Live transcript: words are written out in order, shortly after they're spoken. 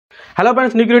Hello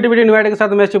friends, new creativity invite के साथ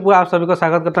मैं सिपू आप सभी को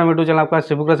स्वागत करता हूं यूट्यूब चैनल आपका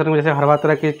सिपू के साथ में। जैसे हर बार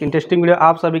तरह की इंटरेस्टिंग वीडियो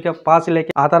आप सभी के पास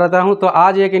लेके आता रहता हूं, तो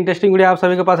आज एक इंटरेस्टिंग वीडियो आप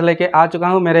सभी के पास लेके आ चुका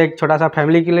हूं मेरे एक छोटा सा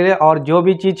फैमिली के लिए। और जो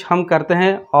भी चीज़ हम करते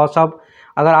हैं और सब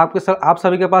अगर आप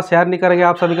सभी के पास शेयर नहीं करेंगे,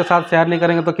 आप सभी के साथ शेयर नहीं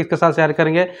करेंगे तो किसके साथ शेयर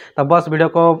करेंगे। तब बस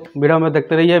वीडियो में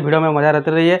देखते रहिए, वीडियो में मजा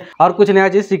रहते रहिए और कुछ नया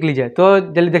चीज़ सीख लीजिए। तो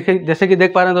जल्दी देखिए, जैसे कि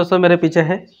देख पा रहे हैं दोस्तों, मेरे पीछे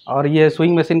है और ये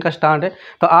स्विंग मशीन का स्टैंड है।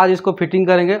 तो आज इसको फिटिंग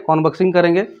करेंगे, अनबॉक्सिंग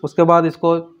करेंगे, उसके बाद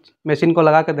इसको मशीन को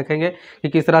लगा कर देखेंगे कि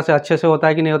किस तरह से अच्छे से होता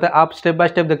है कि नहीं होता है। आप स्टेप बाय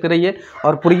स्टेप देखते रहिए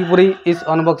और पूरी इस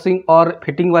अनबॉक्सिंग और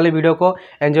फिटिंग वाली वीडियो को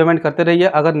एंजॉयमेंट करते रहिए।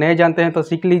 अगर नहीं जानते हैं तो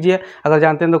सीख लीजिए, अगर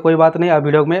जानते हैं तो कोई बात नहीं, आप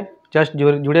वीडियो में जस्ट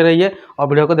जुड़े रहिए और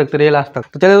वीडियो को देखते रहिए लास्ट तक।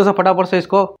 तो चलिए दोस्तों, फटाफट से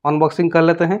इसको अनबॉक्सिंग कर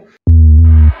लेते हैं।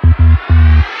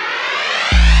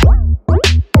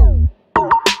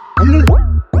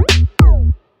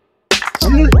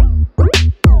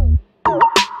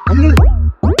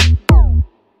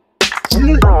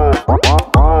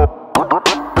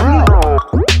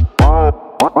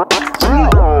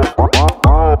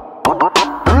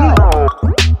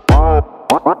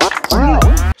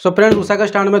 सो फ्रेंड्स, उषा का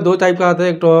स्टैंड में दो टाइप का आता है।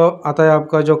 एक तो आता है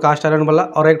आपका जो कास्ट आयरन वाला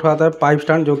और एक तो आता है पाइप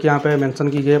स्टैंड, जो कि यहाँ पे मेंशन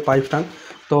की गई है पाइप स्टैंड।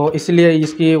 तो इसलिए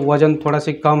इसकी वजन थोड़ा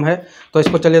सी कम है। तो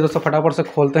इसको चलिए दोस्तों फटाफट से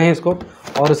खोलते हैं इसको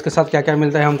और इसके साथ क्या क्या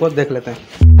मिलता है हमको देख लेते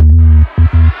हैं।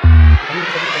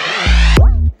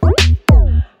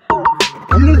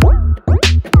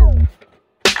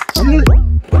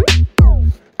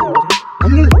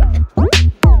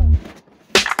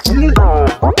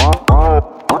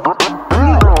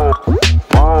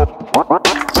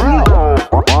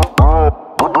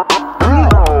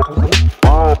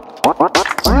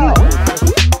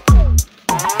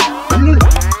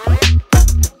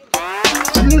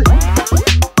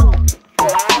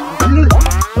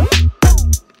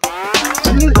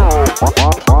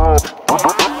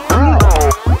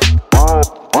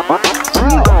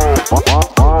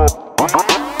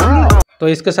 तो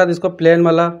इसके साथ इसको प्लेन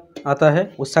वाला आता है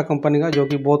उषा कंपनी का, जो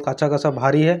कि बहुत अच्छा खासा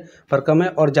भारी है पर कम है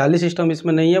और जाली सिस्टम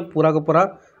इसमें नहीं है, पूरा का पूरा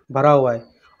भरा हुआ है।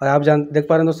 और आप देख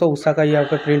पा रहे हैं दोस्तों, उषा का ये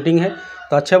आपका प्रिंटिंग है।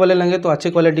 तो अच्छे वाले लेंगे तो अच्छी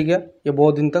क्वालिटी का, ये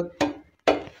बहुत दिन तक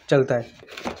चलता है।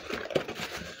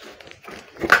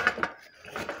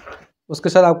 उसके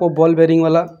साथ आपको बॉल बेरिंग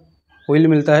वाला व्हील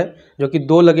मिलता है, जो कि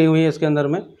दो लगे हुए हैं इसके अंदर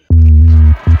में।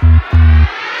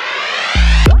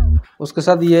 उसके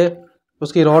साथ ये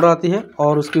उसकी रॉड आती है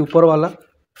और उसके ऊपर वाला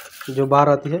जो बार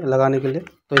आती है लगाने के लिए,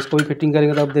 तो इसको भी फिटिंग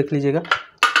करेंगे तो आप देख लीजिएगा।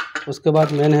 उसके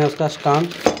बाद मेन है उसका स्टैंड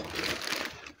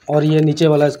और ये नीचे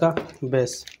वाला इसका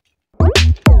बेस।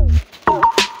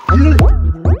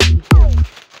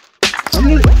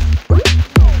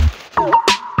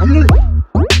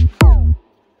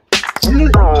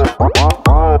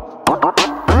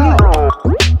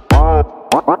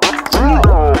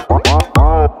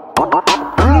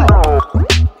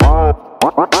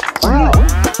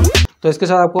 तो इसके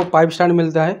साथ आपको पाइप स्टैंड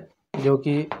मिलता है, जो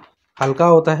कि हल्का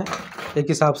होता है एक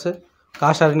हिसाब से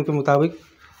कास्ट आयरन के मुताबिक,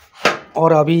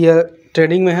 और अभी यह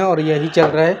ट्रेडिंग में है और यही चल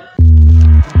रहा है।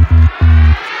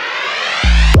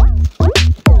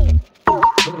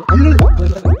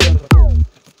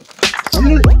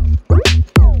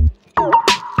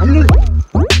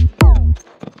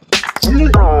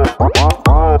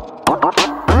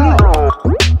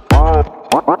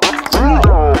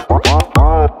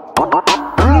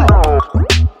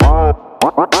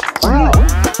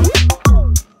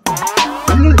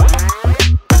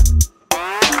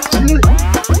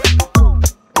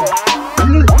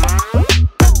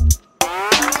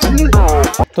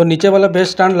 तो नीचे वाला बेस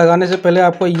स्टैंड लगाने से पहले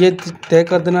आपको ये तय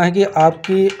कर देना है कि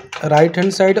आपकी राइट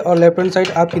हैंड साइड और लेफ्ट हैंड साइड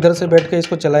आप इधर से बैठ के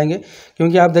इसको चलाएंगे,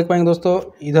 क्योंकि आप देख पाएंगे दोस्तों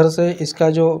इधर से इसका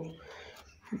जो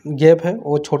गैप है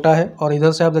वो छोटा है और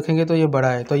इधर से आप देखेंगे तो ये बड़ा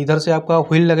है। तो इधर से आपका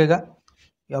व्हील लगेगा,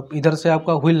 इधर से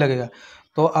आपका व्हील लगेगा।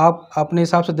 तो आप अपने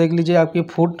हिसाब से देख लीजिए आपकी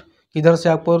फुट किधर से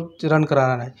आपको रन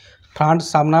कराना है। फ्रंट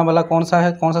सामना वाला कौन सा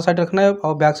है, कौन सा साइड रखना है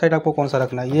और बैक साइड आपको कौन सा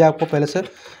रखना है, ये आपको पहले से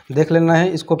देख लेना है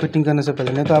इसको फिटिंग करने से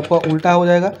पहले। नहीं तो आपको उल्टा हो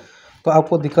जाएगा तो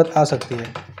आपको दिक्कत आ सकती है।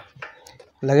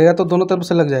 लगेगा तो दोनों तरफ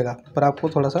से लग जाएगा, पर आपको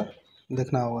थोड़ा सा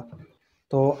देखना होगा।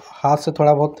 तो हाथ से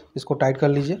थोड़ा बहुत इसको टाइट कर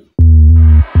लीजिए।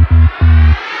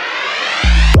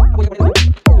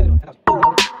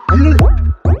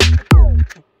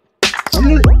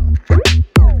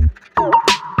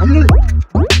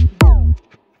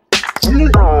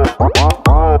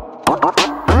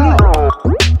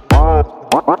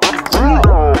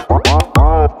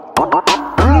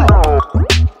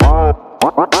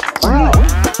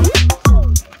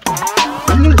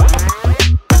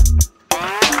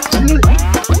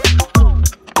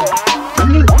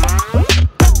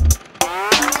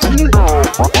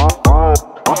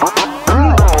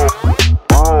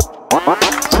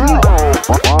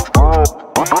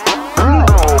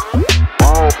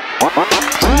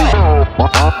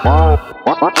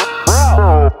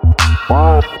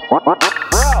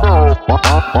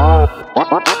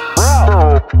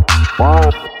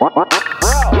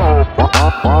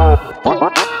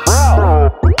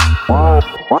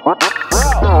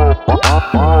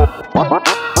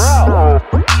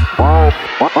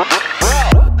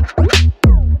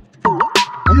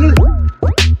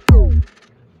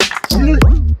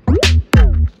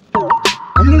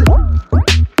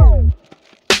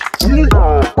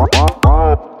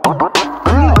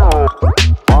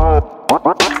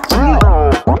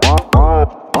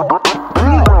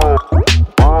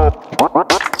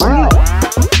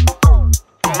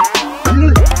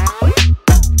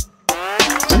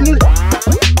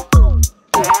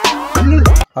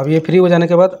 अब ये फ्री हो जाने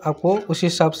के बाद आपको उसी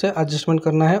हिसाब से एडजस्टमेंट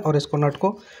करना है और इसको नट को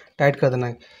टाइट कर देना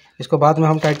है। इसको बाद में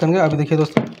हम टाइट करेंगे। अभी देखिए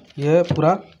दोस्तों, ये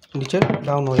पूरा नीचे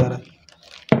डाउन हो जा रहा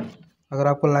है। अगर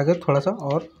आपको लगे थोड़ा सा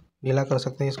और ढीला कर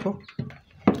सकते हैं इसको।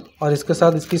 और इसके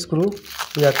साथ इसकी स्क्रू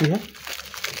भी आती है।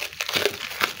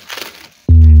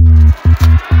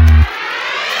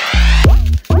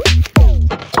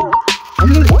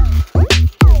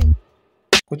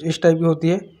 कुछ इस टाइप की होती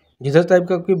है। जिस टाइप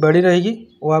का आपकी बड़ी रहेगी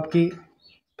वो आपकी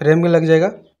फ्रेम में लग जाएगा।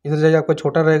 इधर जाएगा आपका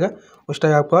छोटा रहेगा, उस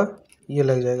टाइप आपका ये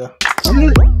लग जाएगा।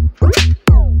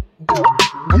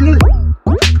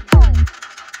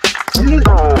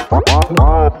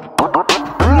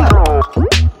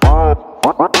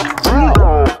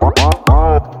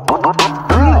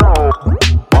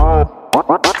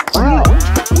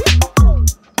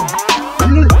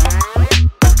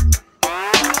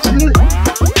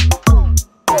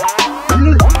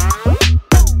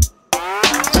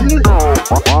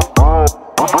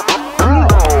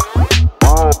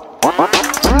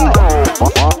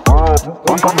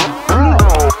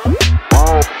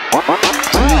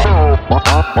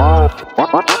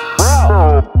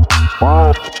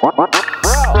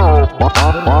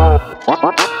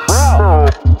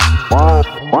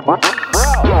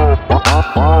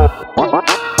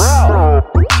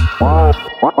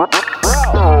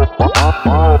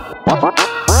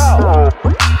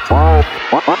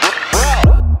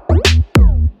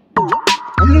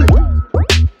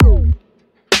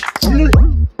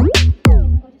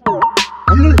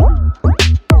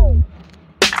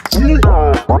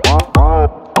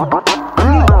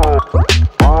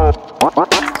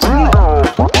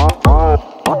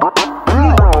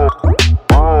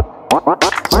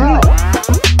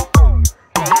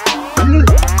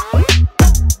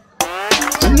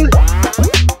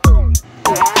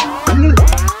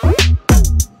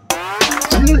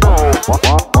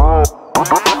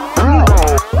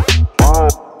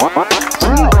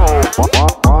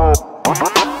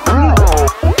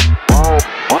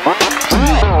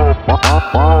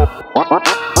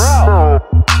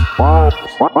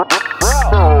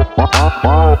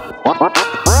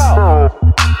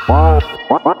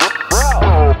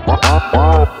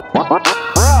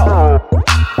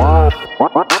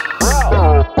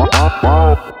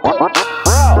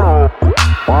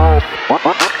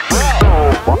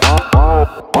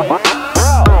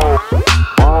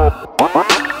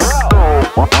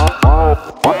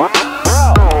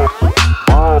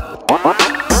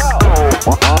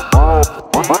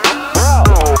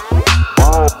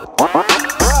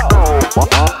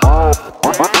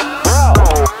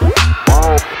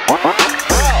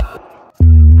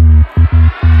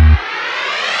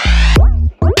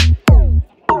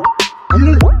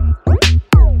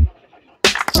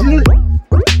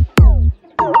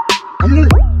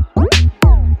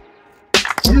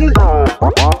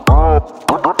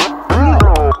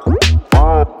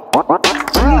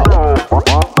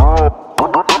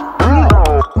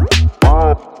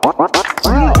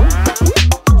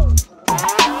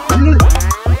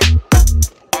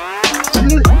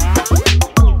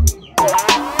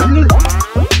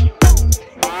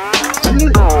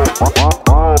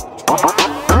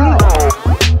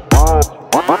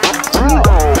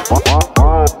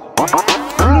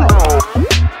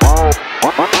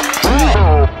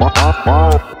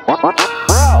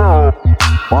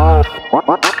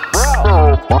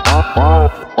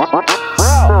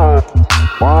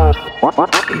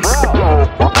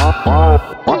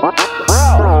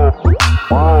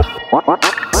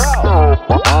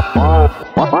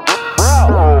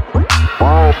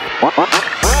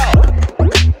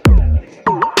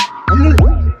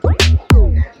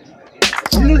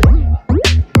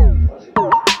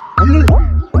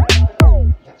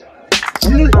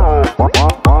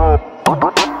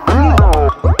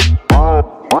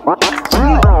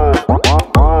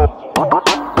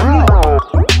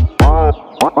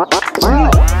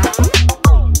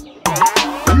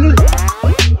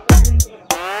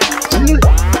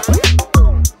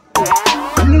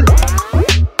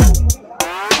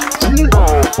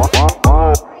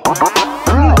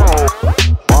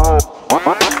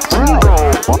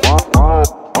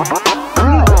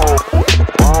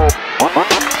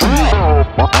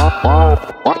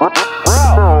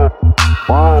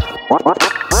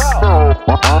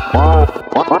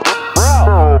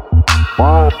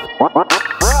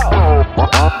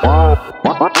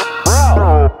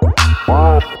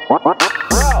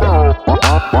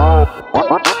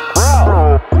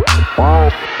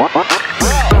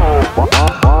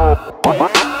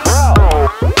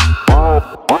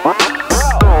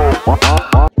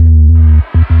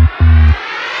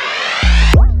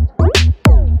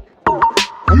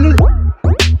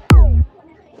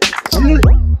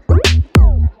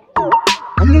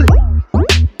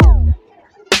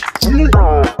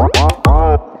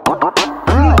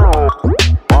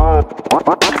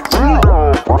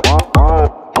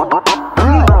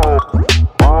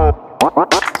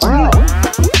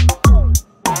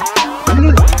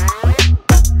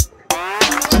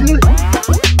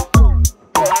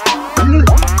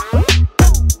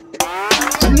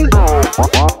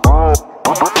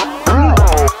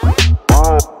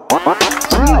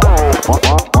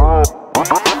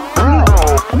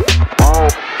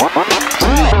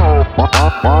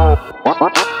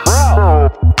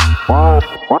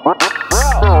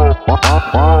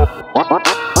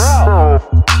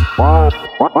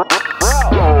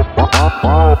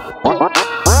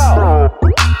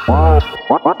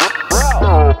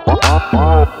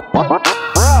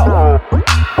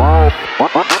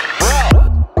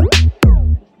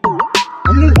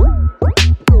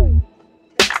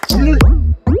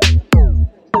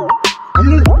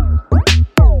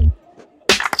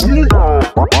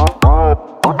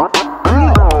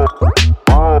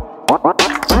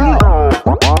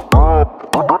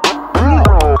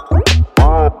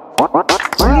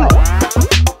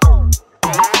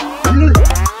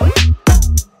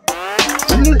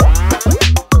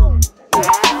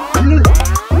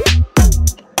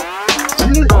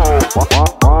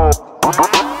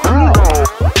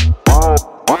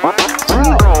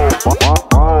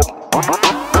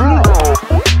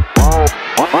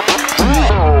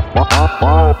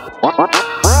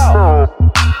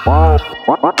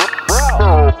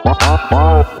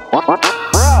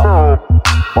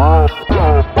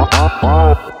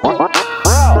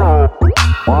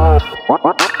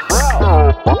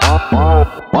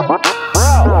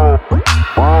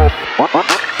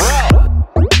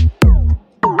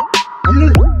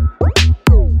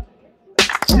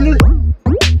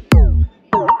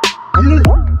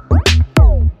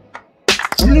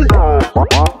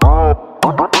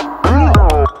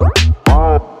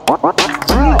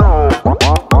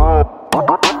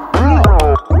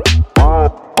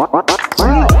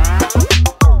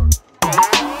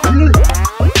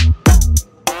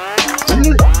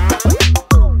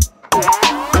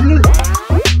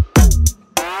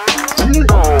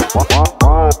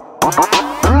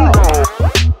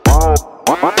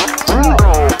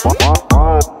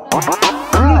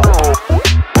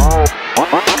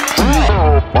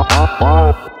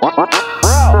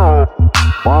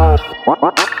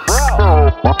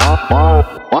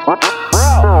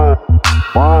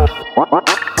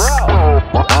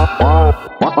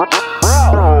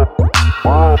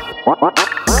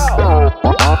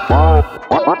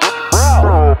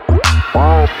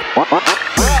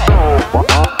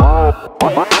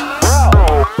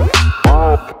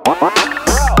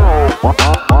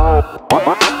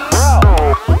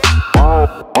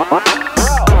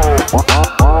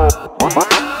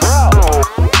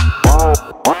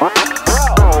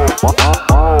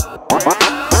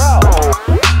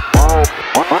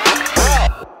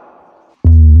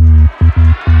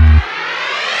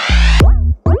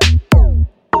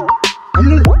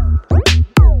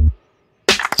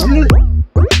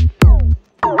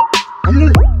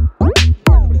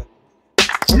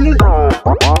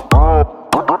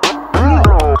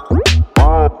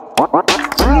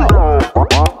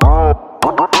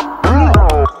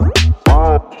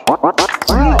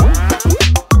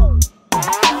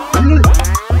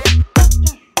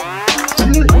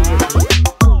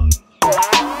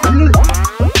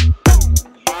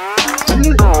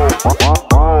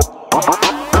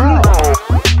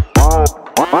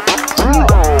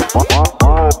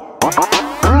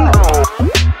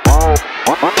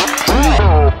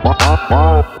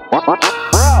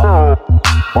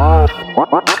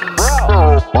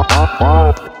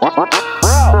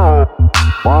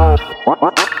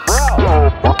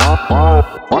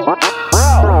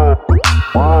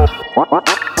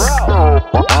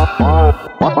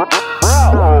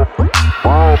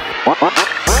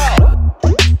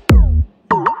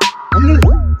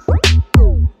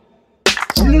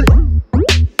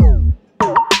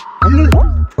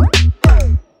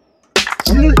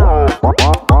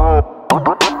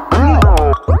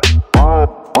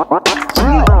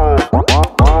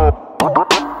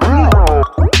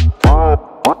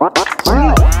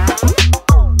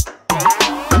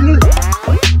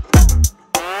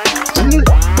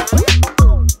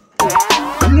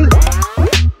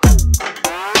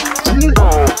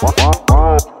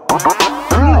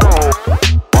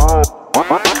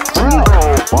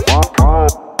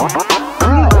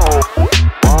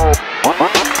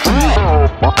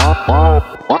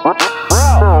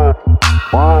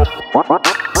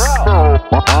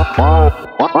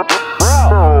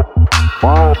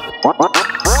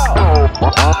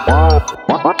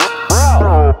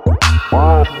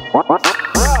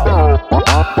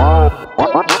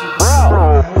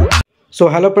 सो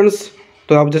हेलो फ्रेंड्स,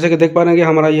 तो आप जैसे कि देख पा रहे हैं कि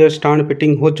हमारा ये स्टैंड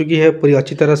फिटिंग हो चुकी है पूरी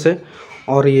अच्छी तरह से,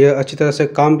 और ये अच्छी तरह से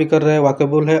काम भी कर रहा है,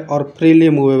 वाकेबल है और फ्रीली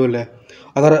मूवेबल है।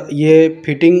 अगर ये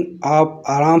फिटिंग आप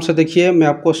आराम से देखिए, मैं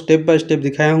आपको स्टेप बाय स्टेप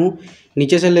दिखाया हूँ,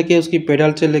 नीचे से लेके उसकी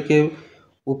पेडल से लेके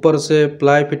ऊपर से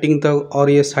प्लाई फिटिंग तक, और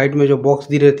ये साइड में जो बॉक्स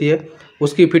दी रहती है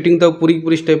उसकी फिटिंग तक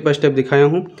पूरी स्टेप बाय स्टेप दिखाया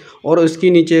हूँ। और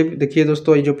इसकी नीचे देखिए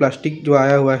दोस्तों, ये जो प्लास्टिक जो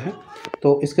आया हुआ है,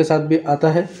 तो इसके साथ भी आता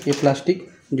है ये प्लास्टिक,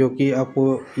 जो कि आपको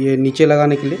ये नीचे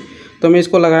लगाने के लिए। तो मैं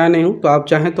इसको लगाया नहीं हूँ, तो आप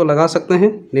चाहें तो लगा सकते हैं,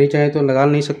 नहीं चाहें तो लगा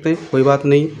नहीं सकते, कोई बात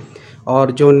नहीं।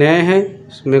 और जो नए हैं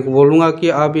मैं बोलूँगा कि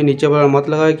आप ये नीचे वाला मत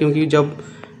लगाएं, क्योंकि जब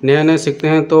नए सीखते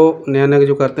हैं तो नए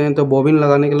जो करते हैं तो बॉबिन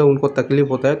लगाने के लिए उनको तकलीफ़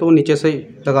होता है, तो वो नीचे से ही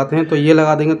लगाते हैं। तो ये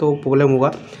लगा देंगे तो प्रॉब्लम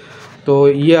होगा, तो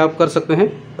ये आप कर सकते हैं,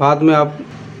 बाद में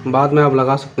आप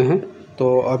लगा सकते हैं।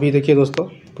 तो अभी देखिए दोस्तों,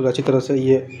 तो अच्छी तरह से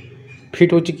ये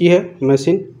फिट हो चुकी है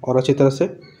मशीन, और अच्छी तरह से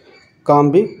काम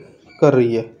भी कर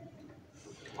रही है।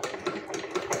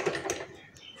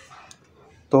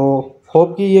 तो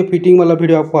होप कि ये फिटिंग वाला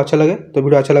वीडियो आपको अच्छा लगे। तो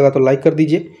वीडियो अच्छा लगा तो लाइक कर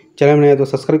दीजिए, चैनल में नया तो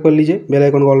सब्सक्राइब कर लीजिए, बेल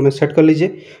आइकन को ऑल में सेट कर लीजिए।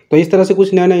 तो इस तरह से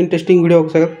कुछ नया इंटरेस्टिंग वीडियो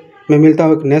के साथ मैं मिलता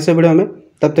हूँ एक नए से वीडियो में।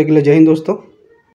 तब तक के लिए जय हिंद दोस्तों।